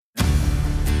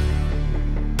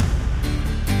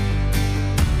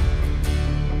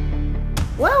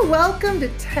Well, welcome to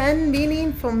 10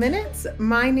 Meaningful Minutes.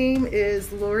 My name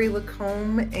is Lori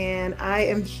Lacombe, and I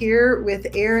am here with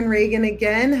Aaron Reagan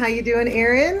again. How you doing,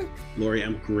 Aaron? Lori,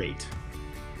 I'm great.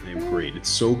 I am great. It's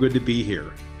so good to be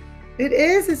here. It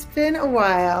is. It's been a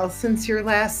while since your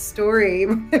last story.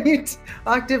 You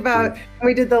talked about,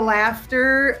 we did the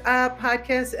laughter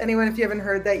podcast. Anyone, if you haven't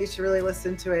heard that, you should really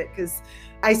listen to it because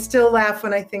I still laugh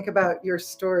when I think about your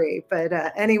story. But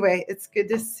anyway, it's good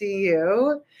to see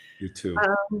you. You too.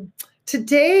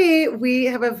 Today, we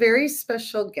have a very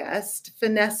special guest,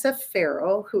 Vanessa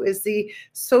Farrell, who is the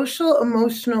Social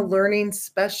Emotional Learning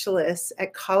Specialist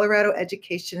at Colorado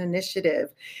Education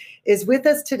Initiative, is with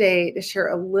us today to share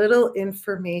a little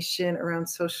information around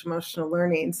social emotional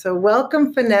learning. So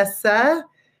welcome, Vanessa.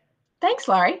 Thanks,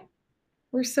 Laurie.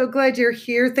 We're so glad you're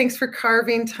here. Thanks for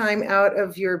carving time out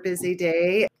of your busy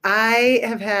day. I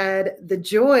have had the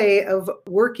joy of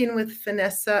working with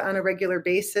Vanessa on a regular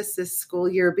basis this school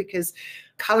year because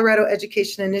Colorado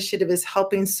Education Initiative is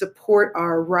helping support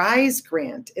our RISE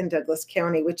grant in Douglas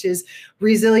County, which is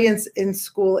Resilience in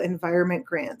School Environment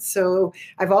grant. So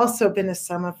I've also been to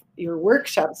some of your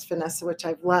workshops, Vanessa, which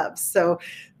I've loved. So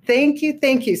thank you.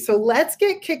 Thank you. So let's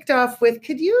get kicked off with,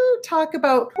 could you talk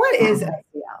about what is SEL?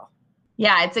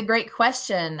 Yeah, it's a great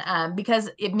question because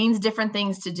it means different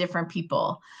things to different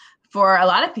people. For a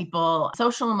lot of people,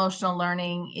 social emotional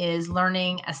learning is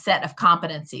learning a set of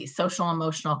competencies, social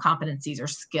emotional competencies or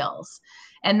skills.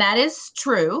 And that is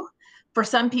true. For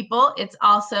some people, it's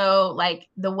also like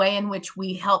the way in which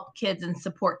we help kids and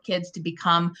support kids to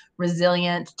become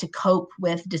resilient, to cope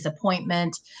with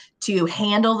disappointment, to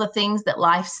handle the things that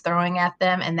life's throwing at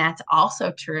them. And that's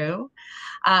also true.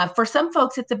 For some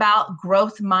folks, it's about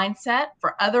growth mindset.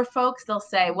 For other folks, they'll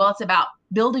say, well, it's about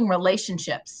building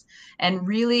relationships and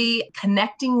really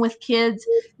connecting with kids,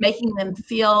 making them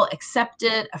feel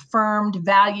accepted, affirmed,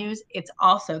 values. It's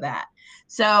also that.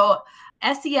 So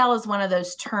SEL is one of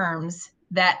those terms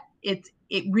that it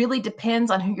really depends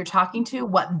on who you're talking to,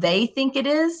 what they think it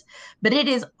is, but it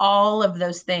is all of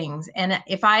those things. And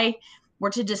if I were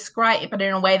to describe it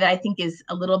in a way that I think is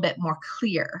a little bit more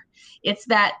clear, it's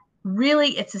that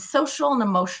really it's a social and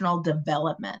emotional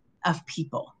development of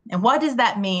people. And what does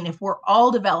that mean if we're all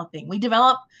developing? We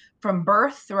develop from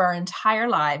birth through our entire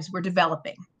lives, we're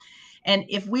developing. And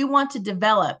if we want to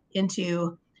develop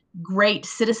into great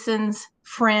citizens,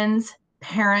 friends,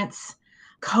 parents,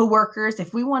 coworkers,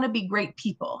 if we want to be great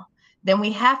people, then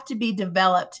we have to be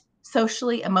developed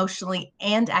socially, emotionally,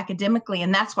 and academically.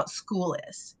 And that's what school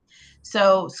is.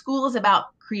 So school is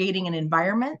about creating an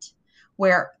environment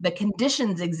where the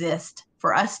conditions exist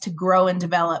for us to grow and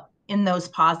develop in those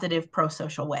positive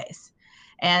pro-social ways.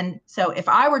 And so if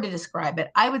I were to describe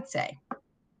it, I would say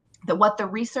that what the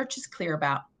research is clear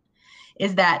about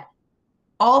is that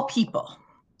all people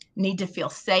need to feel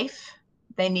safe.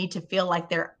 They need to feel like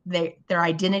their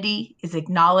identity is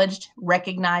acknowledged,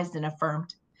 recognized, and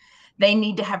affirmed. They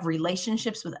need to have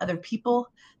relationships with other people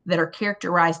that are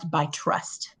characterized by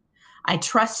trust. I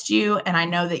trust you, and I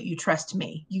know that you trust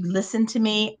me. You listen to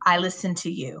me, I listen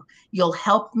to you. You'll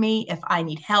help me if I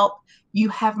need help. You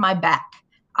have my back.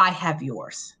 I have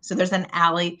yours. So there's an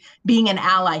ally, being an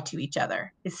ally to each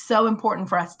other. It's so important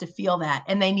for us to feel that.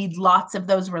 And they need lots of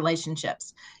those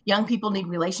relationships. Young people need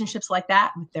relationships like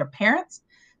that with their parents,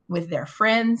 with their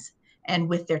friends, and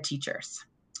with their teachers.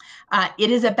 It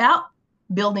is about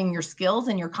building your skills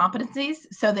and your competencies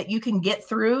so that you can get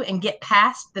through and get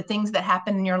past the things that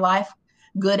happen in your life,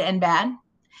 good and bad.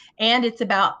 And it's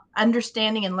about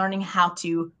understanding and learning how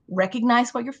to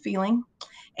recognize what you're feeling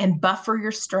and buffer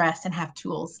your stress and have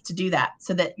tools to do that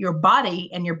so that your body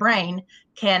and your brain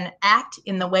can act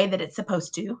in the way that it's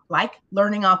supposed to, like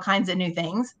learning all kinds of new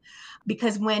things.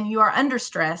 Because when you are under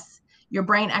stress, your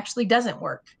brain actually doesn't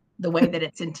work the way that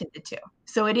it's intended to.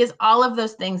 So it is all of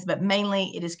those things, but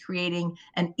mainly it is creating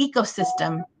an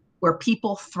ecosystem where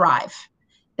people thrive.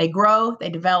 They grow, they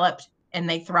develop, and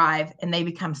they thrive, and they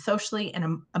become socially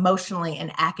and emotionally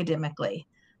and academically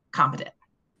competent.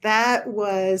 That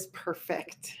was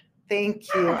perfect.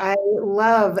 Thank you. I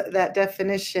love that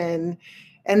definition,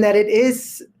 and that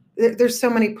there's so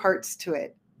many parts to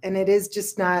it. And it is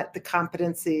just not the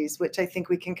competencies, which I think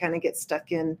we can kind of get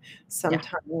stuck in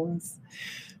sometimes. Yeah.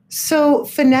 So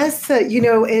Vanessa,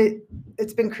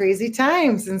 it's been crazy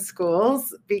times in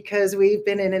schools because we've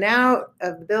been in and out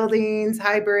of the buildings,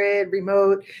 hybrid,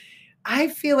 remote. I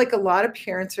feel like a lot of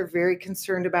parents are very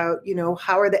concerned about,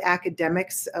 how are the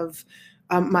academics of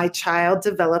my child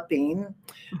developing?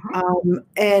 Mm-hmm.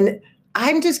 And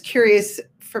I'm just curious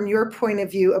from your point of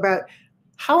view about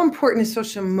how important is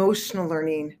social emotional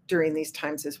learning during these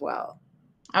times as well?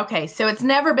 Okay, so it's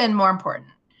never been more important.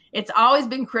 It's always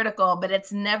been critical, but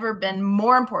it's never been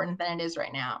more important than it is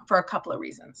right now for a couple of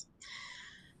reasons.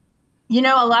 You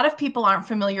know, a lot of people aren't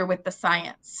familiar with the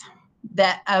science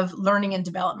of learning and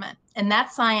development. And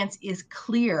that science is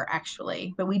clear,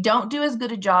 actually, but we don't do as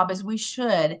good a job as we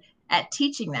should at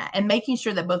teaching that and making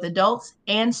sure that both adults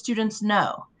and students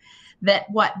know that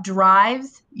what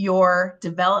drives your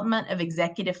development of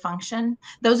executive function,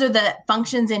 those are the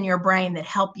functions in your brain that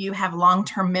help you have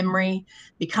long-term memory,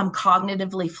 become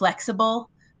cognitively flexible,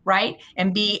 right?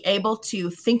 And be able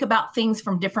to think about things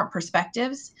from different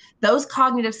perspectives. Those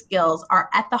cognitive skills are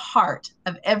at the heart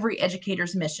of every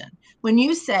educator's mission. When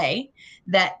you say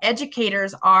that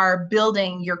educators are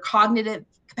building your cognitive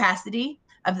capacity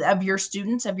of your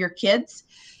students, of your kids,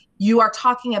 you are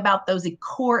talking about those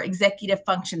core executive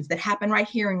functions that happen right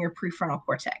here in your prefrontal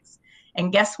cortex.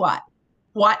 And guess what?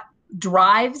 What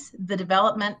drives the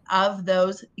development of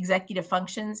those executive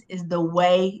functions is the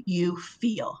way you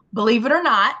feel. Believe it or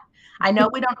not, I know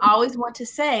we don't always want to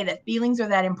say that feelings are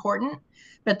that important,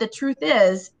 but the truth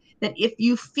is that if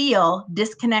you feel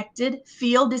disconnected,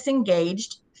 feel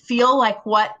disengaged, feel like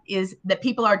that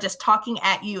people are just talking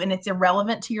at you and it's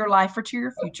irrelevant to your life or to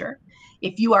your future,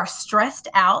 if you are stressed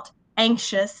out,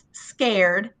 anxious,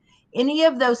 scared, any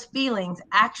of those feelings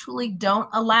actually don't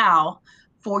allow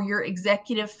for your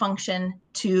executive function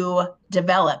to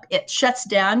develop. It shuts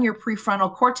down your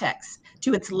prefrontal cortex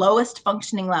to its lowest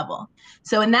functioning level.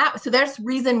 So there's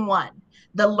reason one.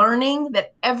 The learning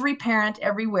that every parent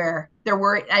everywhere, they're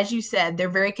worried, as you said, they're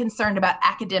very concerned about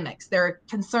academics. They're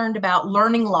concerned about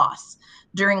learning loss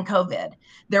during COVID.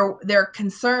 They're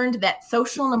concerned that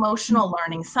social and emotional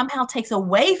learning somehow takes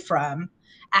away from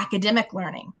academic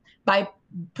learning by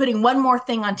putting one more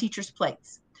thing on teachers'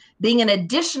 plates, being an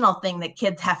additional thing that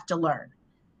kids have to learn.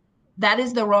 That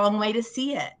is the wrong way to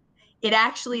see it. It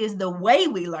actually is the way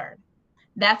we learn.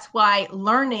 That's why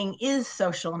learning is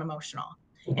social and emotional.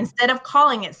 Instead of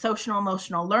calling it social and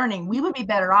emotional learning, we would be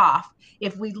better off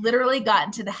if we literally got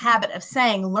into the habit of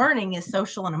saying learning is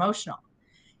social and emotional.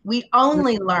 We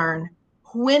only learn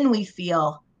when we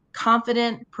feel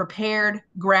confident, prepared,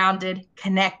 grounded,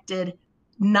 connected,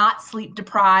 not sleep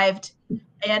deprived,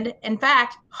 and in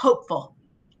fact, hopeful.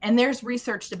 And there's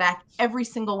research to back every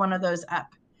single one of those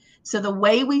up. So the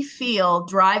way we feel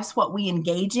drives what we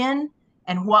engage in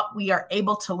and what we are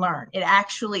able to learn. It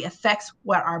actually affects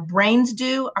what our brains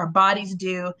do, our bodies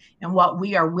do, and what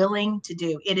we are willing to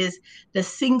do. It is the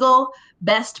single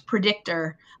best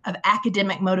predictor of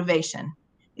academic motivation,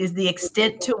 is the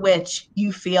extent to which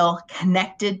you feel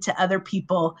connected to other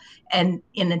people and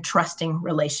in a trusting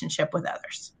relationship with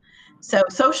others. So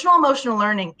social emotional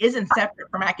learning isn't separate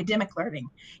from academic learning.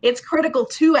 It's critical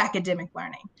to academic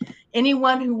learning.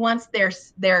 Anyone who wants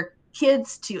their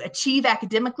kids to achieve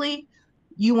academically,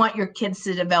 you want your kids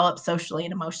to develop socially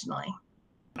and emotionally.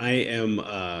 I am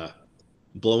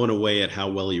blown away at how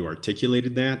well you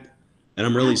articulated that. And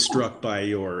I'm really struck by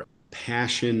your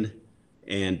passion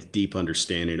and deep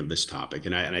understanding of this topic.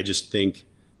 And I just think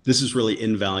this is really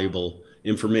invaluable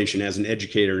information as an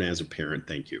educator and as a parent.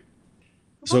 Thank you.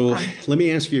 So let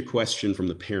me ask you a question from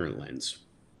the parent lens.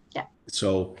 Yeah.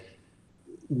 So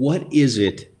what is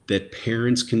it that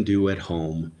parents can do at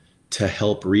home to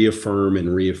help reaffirm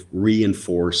and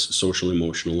reinforce social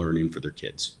emotional learning for their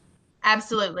kids?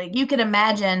 Absolutely. You can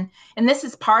imagine, and this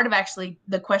is part of actually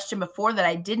the question before that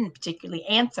I didn't particularly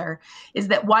answer, is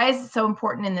that why is it so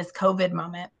important in this COVID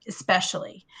moment,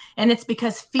 especially? And it's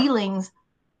because feelings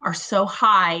are so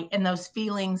high and those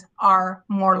feelings are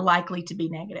more likely to be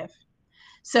negative.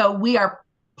 So we are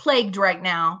plagued right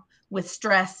now with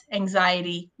stress,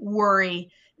 anxiety, worry,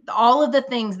 all of the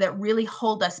things that really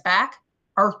hold us back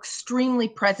are extremely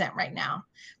present right now.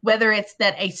 Whether it's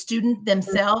that a student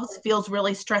themselves feels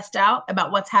really stressed out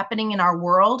about what's happening in our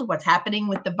world, what's happening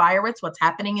with the virus, what's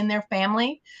happening in their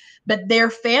family, but their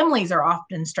families are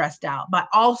often stressed out by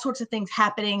all sorts of things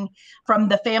happening from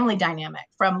the family dynamic,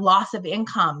 from loss of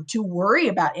income to worry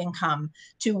about income,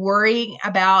 to worrying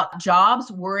about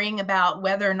jobs, worrying about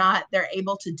whether or not they're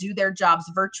able to do their jobs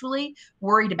virtually,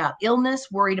 worried about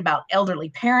illness, worried about elderly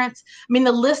parents. I mean,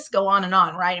 the lists go on and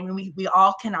on, right? I mean, we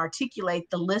all can articulate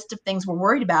the list of things we're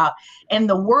worried about, and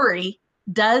the worry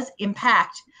does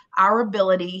impact our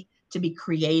ability to be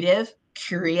creative,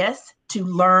 curious, to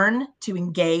learn, to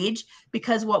engage,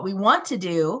 because what we want to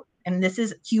do, and this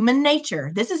is human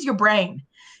nature, this is your brain.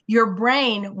 Your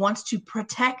brain wants to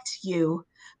protect you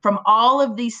from all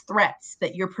of these threats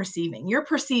that you're perceiving. You're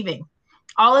perceiving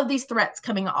all of these threats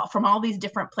coming from all these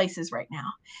different places right now.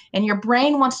 And your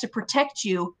brain wants to protect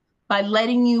you by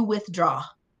letting you withdraw.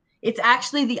 It's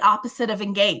actually the opposite of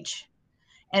engage.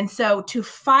 And so to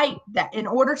fight that, in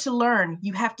order to learn,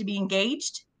 you have to be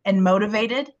engaged and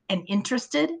motivated and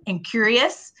interested and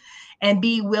curious and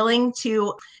be willing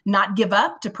to not give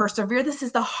up, to persevere. This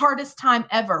is the hardest time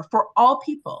ever for all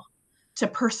people, to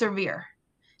persevere,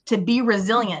 to be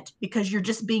resilient, because you're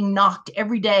just being knocked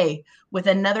every day with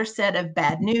another set of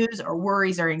bad news or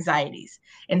worries or anxieties.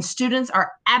 And students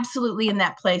are absolutely in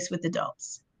that place with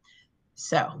adults.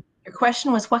 So your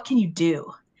question was, what can you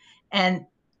do? And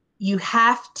you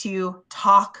have to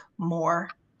talk more.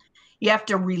 You have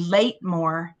to relate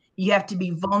more. You have to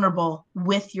be vulnerable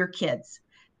with your kids.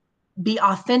 Be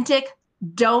authentic.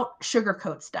 Don't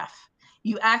sugarcoat stuff.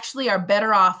 You actually are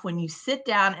better off when you sit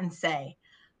down and say,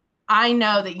 I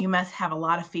know that you must have a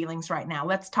lot of feelings right now.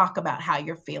 Let's talk about how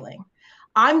you're feeling.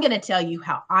 I'm going to tell you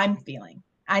how I'm feeling.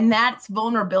 And that's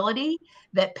vulnerability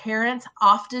that parents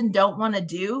often don't want to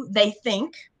do. They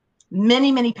think,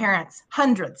 many parents,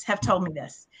 hundreds have told me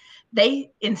this.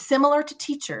 Similar to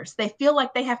teachers, they feel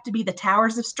like they have to be the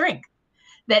towers of strength,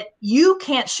 that you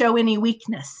can't show any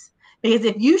weakness, because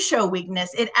if you show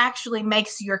weakness, it actually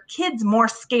makes your kids more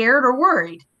scared or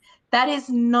worried. That is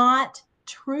not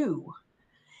true.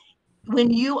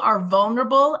 When you are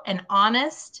vulnerable and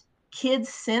honest, kids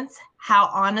sense how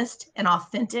honest and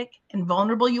authentic and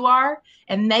vulnerable you are,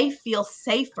 and they feel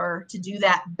safer to do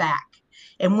that back.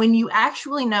 And when you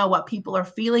actually know what people are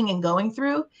feeling and going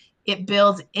through, it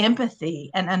builds empathy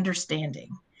and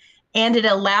understanding. And it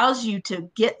allows you to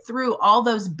get through all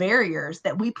those barriers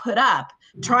that we put up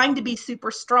trying to be super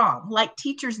strong, like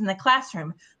teachers in the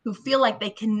classroom who feel like they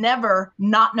can never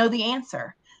not know the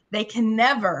answer. They can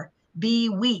never be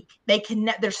weak.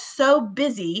 They're so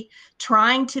busy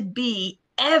trying to be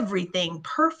everything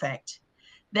perfect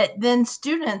that then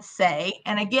students say,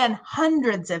 and again,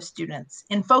 hundreds of students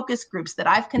in focus groups that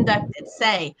I've conducted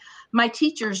say, my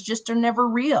teachers just are never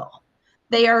real.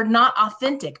 They are not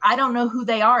authentic. I don't know who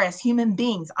they are as human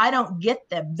beings. I don't get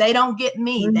them. They don't get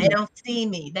me. They don't see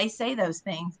me. They say those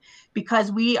things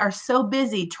because we are so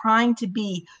busy trying to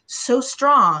be so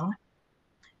strong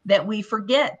that we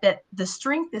forget that the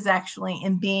strength is actually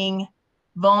in being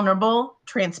vulnerable,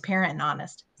 transparent, and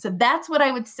honest. So that's what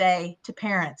I would say to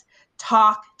parents.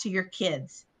 Talk to your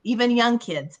kids, even young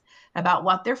kids, about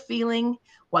what they're feeling,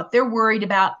 what they're worried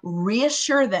about.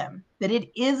 Reassure them that it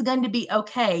is going to be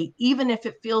okay, even if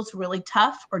it feels really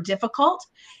tough or difficult,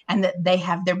 and that they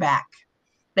have their back.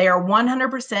 They are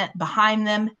 100% behind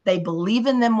them. They believe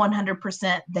in them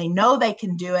 100%. They know they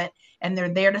can do it, and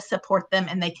they're there to support them,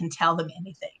 and they can tell them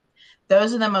anything.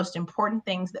 Those are the most important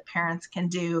things that parents can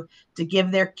do to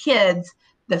give their kids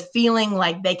the feeling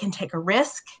like they can take a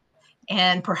risk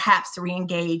and perhaps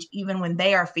re-engage even when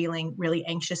they are feeling really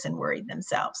anxious and worried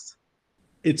themselves.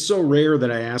 It's so rare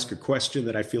that I ask a question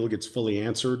that I feel gets fully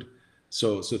answered.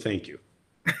 So thank you.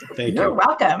 Thank you. You're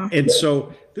welcome. And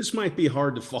so this might be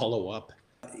hard to follow up.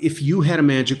 If you had a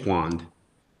magic wand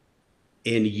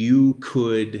and you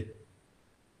could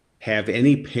have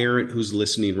any parent who's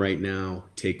listening right now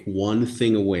take one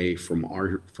thing away from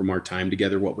our time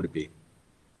together, what would it be?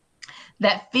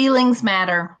 That feelings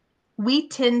matter. We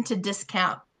tend to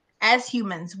discount, as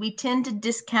humans, we tend to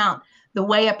discount the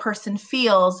way a person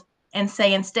feels and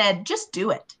say instead, just do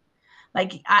it.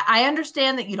 Like, I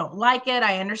understand that you don't like it.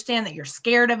 I understand that you're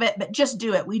scared of it, but just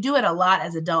do it. We do it a lot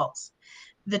as adults.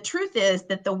 The truth is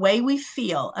that the way we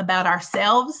feel about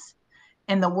ourselves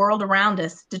and the world around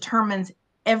us determines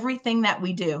everything that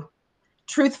we do.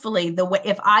 Truthfully,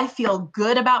 if I feel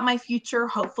good about my future,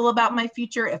 hopeful about my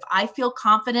future, if I feel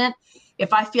confident,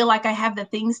 if I feel like I have the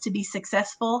things to be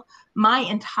successful, my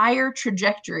entire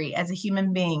trajectory as a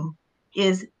human being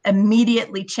is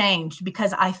immediately changed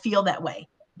because I feel that way.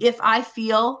 If I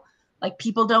feel like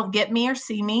people don't get me or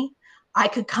see me, I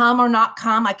could come or not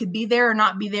come, I could be there or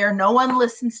not be there, no one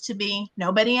listens to me,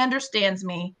 nobody understands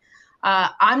me,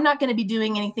 I'm not going to be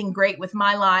doing anything great with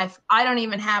my life. I don't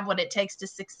even have what it takes to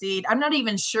succeed. I'm not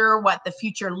even sure what the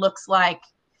future looks like.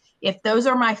 If those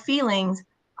are my feelings,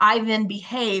 I then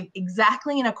behave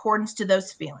exactly in accordance to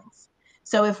those feelings.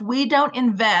 So if we don't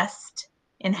invest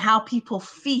in how people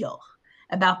feel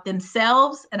about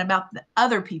themselves and about the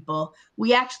other people,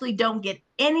 we actually don't get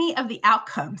any of the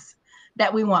outcomes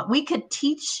that we want. We could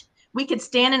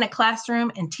stand in a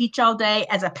classroom and teach all day.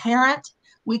 As a parent,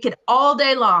 we could all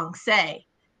day long say,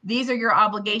 these are your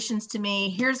obligations to me.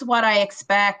 Here's what I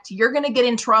expect. You're going to get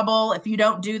in trouble if you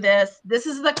don't do this. This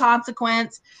is the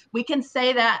consequence. We can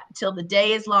say that till the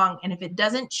day is long. And if it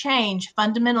doesn't change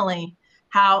fundamentally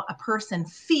how a person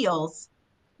feels,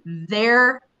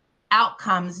 their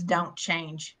outcomes don't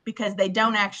change because they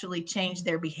don't actually change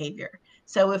their behavior.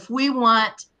 So if we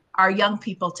want our young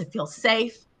people to feel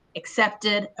safe,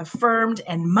 accepted, affirmed,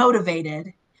 and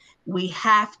motivated, we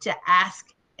have to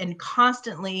ask and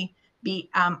constantly be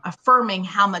affirming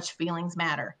how much feelings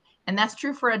matter. And that's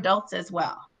true for adults as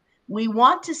well. We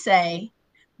want to say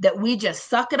that we just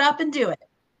suck it up and do it.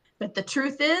 But the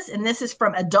truth is, and this is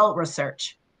from adult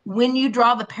research, when you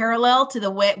draw the parallel to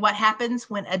what happens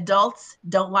when adults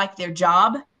don't like their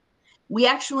job, we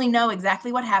actually know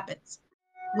exactly what happens.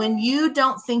 When you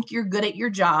don't think you're good at your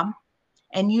job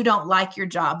and you don't like your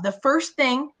job, the first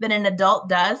thing that an adult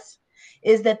does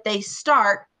is that they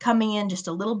start coming in just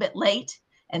a little bit late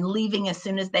and leaving as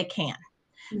soon as they can.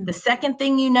 The second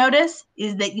thing you notice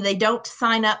is that they don't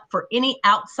sign up for any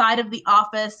outside of the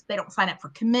office. They don't sign up for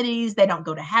committees. They don't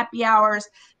go to happy hours.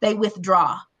 They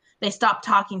withdraw. They stop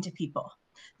talking to people.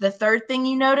 The third thing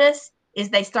you notice is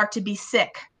they start to be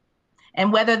sick.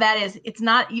 And whether that is, it's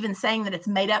not even saying that it's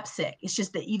made up sick. It's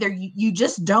just that either you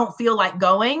just don't feel like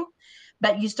going,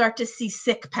 but you start to see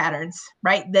sick patterns,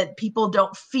 right? That people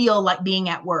don't feel like being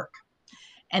at work.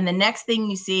 And the next thing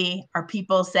you see are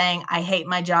people saying, I hate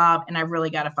my job and I've really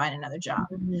got to find another job.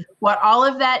 What all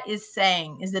of that is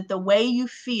saying is that the way you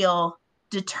feel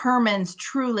determines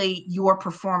truly your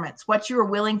performance, what you're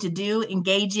willing to do,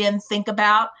 engage in, think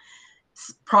about,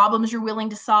 problems you're willing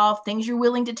to solve, things you're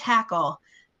willing to tackle.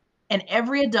 And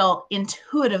every adult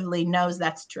intuitively knows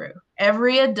that's true.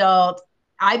 Every adult,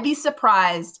 I'd be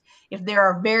surprised if there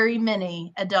are very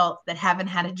many adults that haven't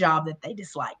had a job that they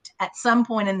disliked at some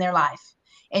point in their life.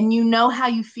 And you know how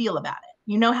you feel about it.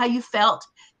 You know how you felt.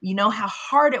 You know how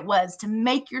hard it was to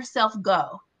make yourself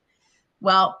go.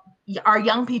 Well, our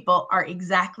young people are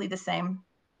exactly the same.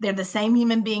 They're the same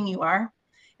human being you are,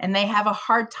 and they have a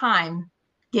hard time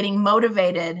getting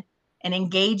motivated and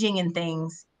engaging in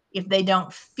things if they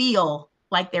don't feel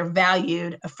like they're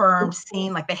valued, affirmed,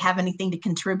 seen, like they have anything to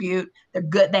contribute. They're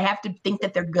good. They have to think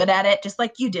that they're good at it, just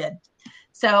like you did.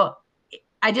 So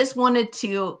I just wanted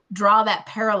to draw that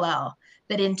parallel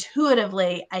that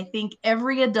intuitively, I think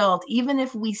every adult, even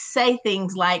if we say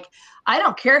things like, I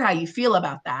don't care how you feel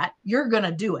about that, you're going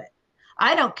to do it.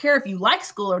 I don't care if you like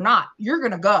school or not, you're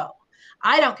going to go.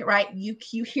 I don't care, right? You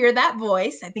hear that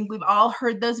voice. I think we've all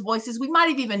heard those voices. We might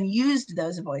have even used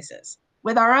those voices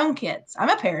with our own kids. I'm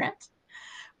a parent,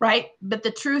 right? But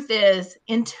the truth is,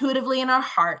 intuitively in our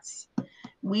hearts,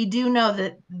 we do know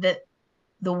that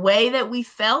the way that we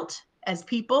felt as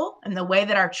people and the way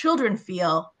that our children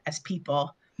feel as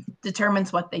people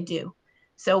determines what they do.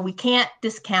 So we can't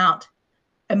discount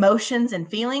emotions and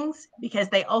feelings because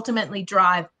they ultimately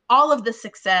drive all of the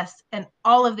success and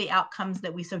all of the outcomes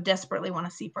that we so desperately want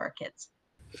to see for our kids.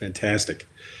 Fantastic.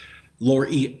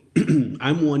 Lori,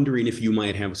 I'm wondering if you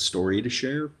might have a story to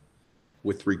share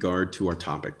with regard to our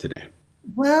topic today.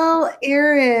 Well,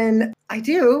 Aaron, I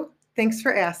do. Thanks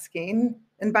for asking.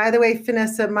 And by the way,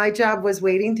 Vanessa, my job was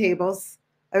waiting tables.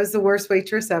 I was the worst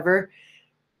waitress ever.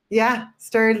 Yeah,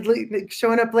 started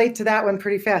showing up late to that one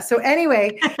pretty fast. So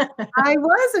anyway, I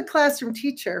was a classroom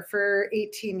teacher for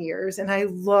 18 years and I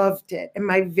loved it. In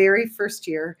my very first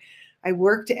year, I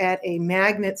worked at a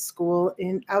magnet school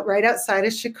right outside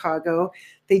of Chicago.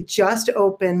 They just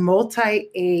opened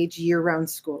multi-age year-round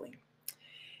schooling.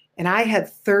 And I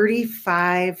had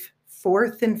 35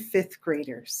 fourth and fifth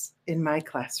graders in my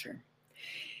classroom.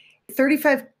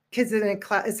 35 kids in a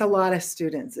class, it's a lot of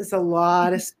students. It's a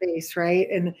lot of space, right?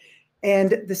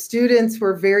 And the students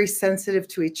were very sensitive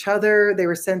to each other. They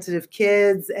were sensitive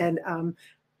kids and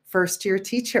first year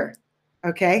teacher.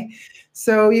 Okay.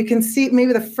 So you can see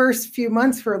maybe the first few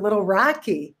months were a little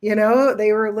rocky, they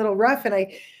were a little rough. And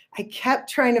I kept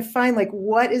trying to find like,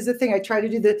 what is the thing? I tried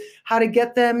to do how to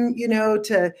get them,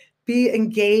 to be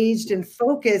engaged and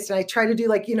focused. And I try to do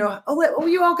like, you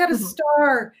all got a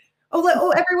star.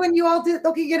 Everyone, you all did.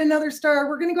 Okay, get another star.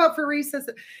 We're going to go out for recess.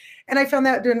 And I found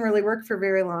that didn't really work for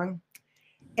very long.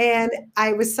 And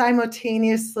I was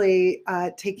simultaneously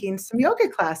taking some yoga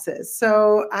classes.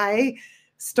 So I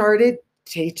started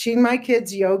teaching my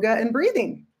kids yoga and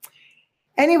breathing.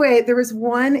 Anyway, there was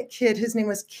one kid, his name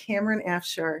was Cameron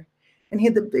Afshar, and he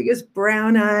had the biggest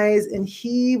brown eyes, and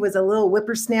he was a little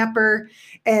whippersnapper,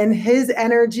 and his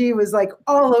energy was like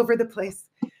all over the place.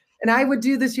 And I would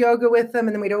do this yoga with them,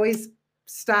 and then we'd always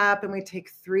stop and we'd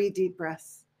take 3 deep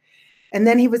breaths. And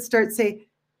then he would start say,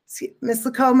 Miss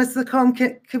Lacombe,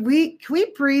 could we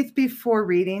breathe before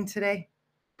reading today?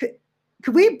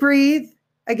 Could we breathe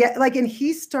again? And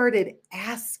he started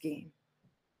asking.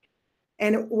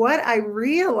 And what I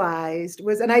realized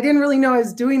was, and I didn't really know I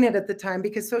was doing it at the time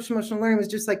because social emotional learning was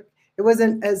just like, it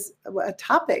wasn't as a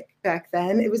topic back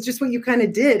then. It was just what you kind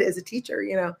of did as a teacher,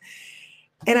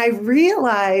 And I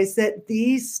realized that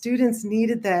these students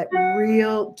needed that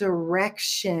real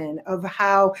direction of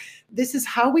how this is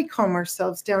how we calm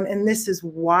ourselves down. And this is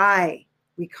why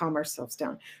we calm ourselves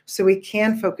down, so we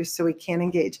can focus, so we can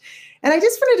engage. And I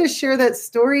just wanted to share that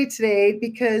story today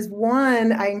because,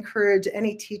 one, I encourage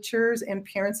any teachers and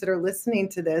parents that are listening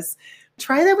to this,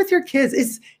 try that with your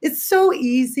kids. It's so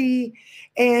easy,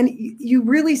 and you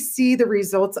really see the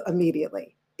results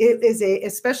immediately. It is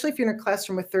especially if you're in a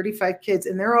classroom with 35 kids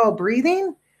and they're all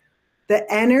breathing, the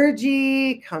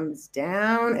energy comes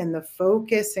down and the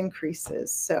focus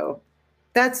increases. So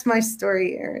that's my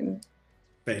story, Aaron.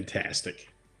 Fantastic.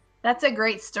 That's a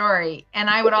great story.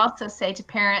 And I would also say to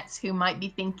parents who might be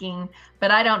thinking, but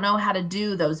I don't know how to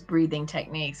do those breathing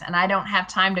techniques and I don't have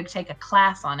time to take a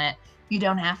class on it. You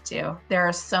don't have to. There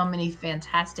are so many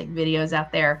fantastic videos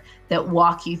out there that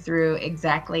walk you through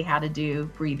exactly how to do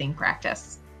breathing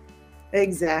practice.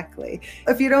 Exactly.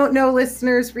 If you don't know,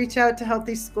 listeners, reach out to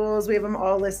Healthy Schools. We have them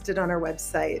all listed on our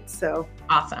website. So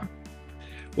awesome.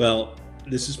 Well,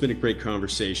 this has been a great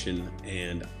conversation.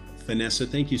 And Vanessa,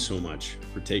 thank you so much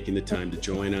for taking the time to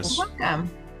join us. You're welcome.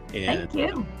 And thank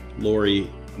you. Lori,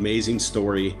 amazing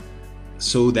story.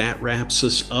 So that wraps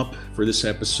us up for this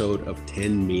episode of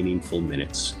 10 Meaningful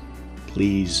Minutes.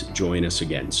 Please join us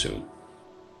again soon.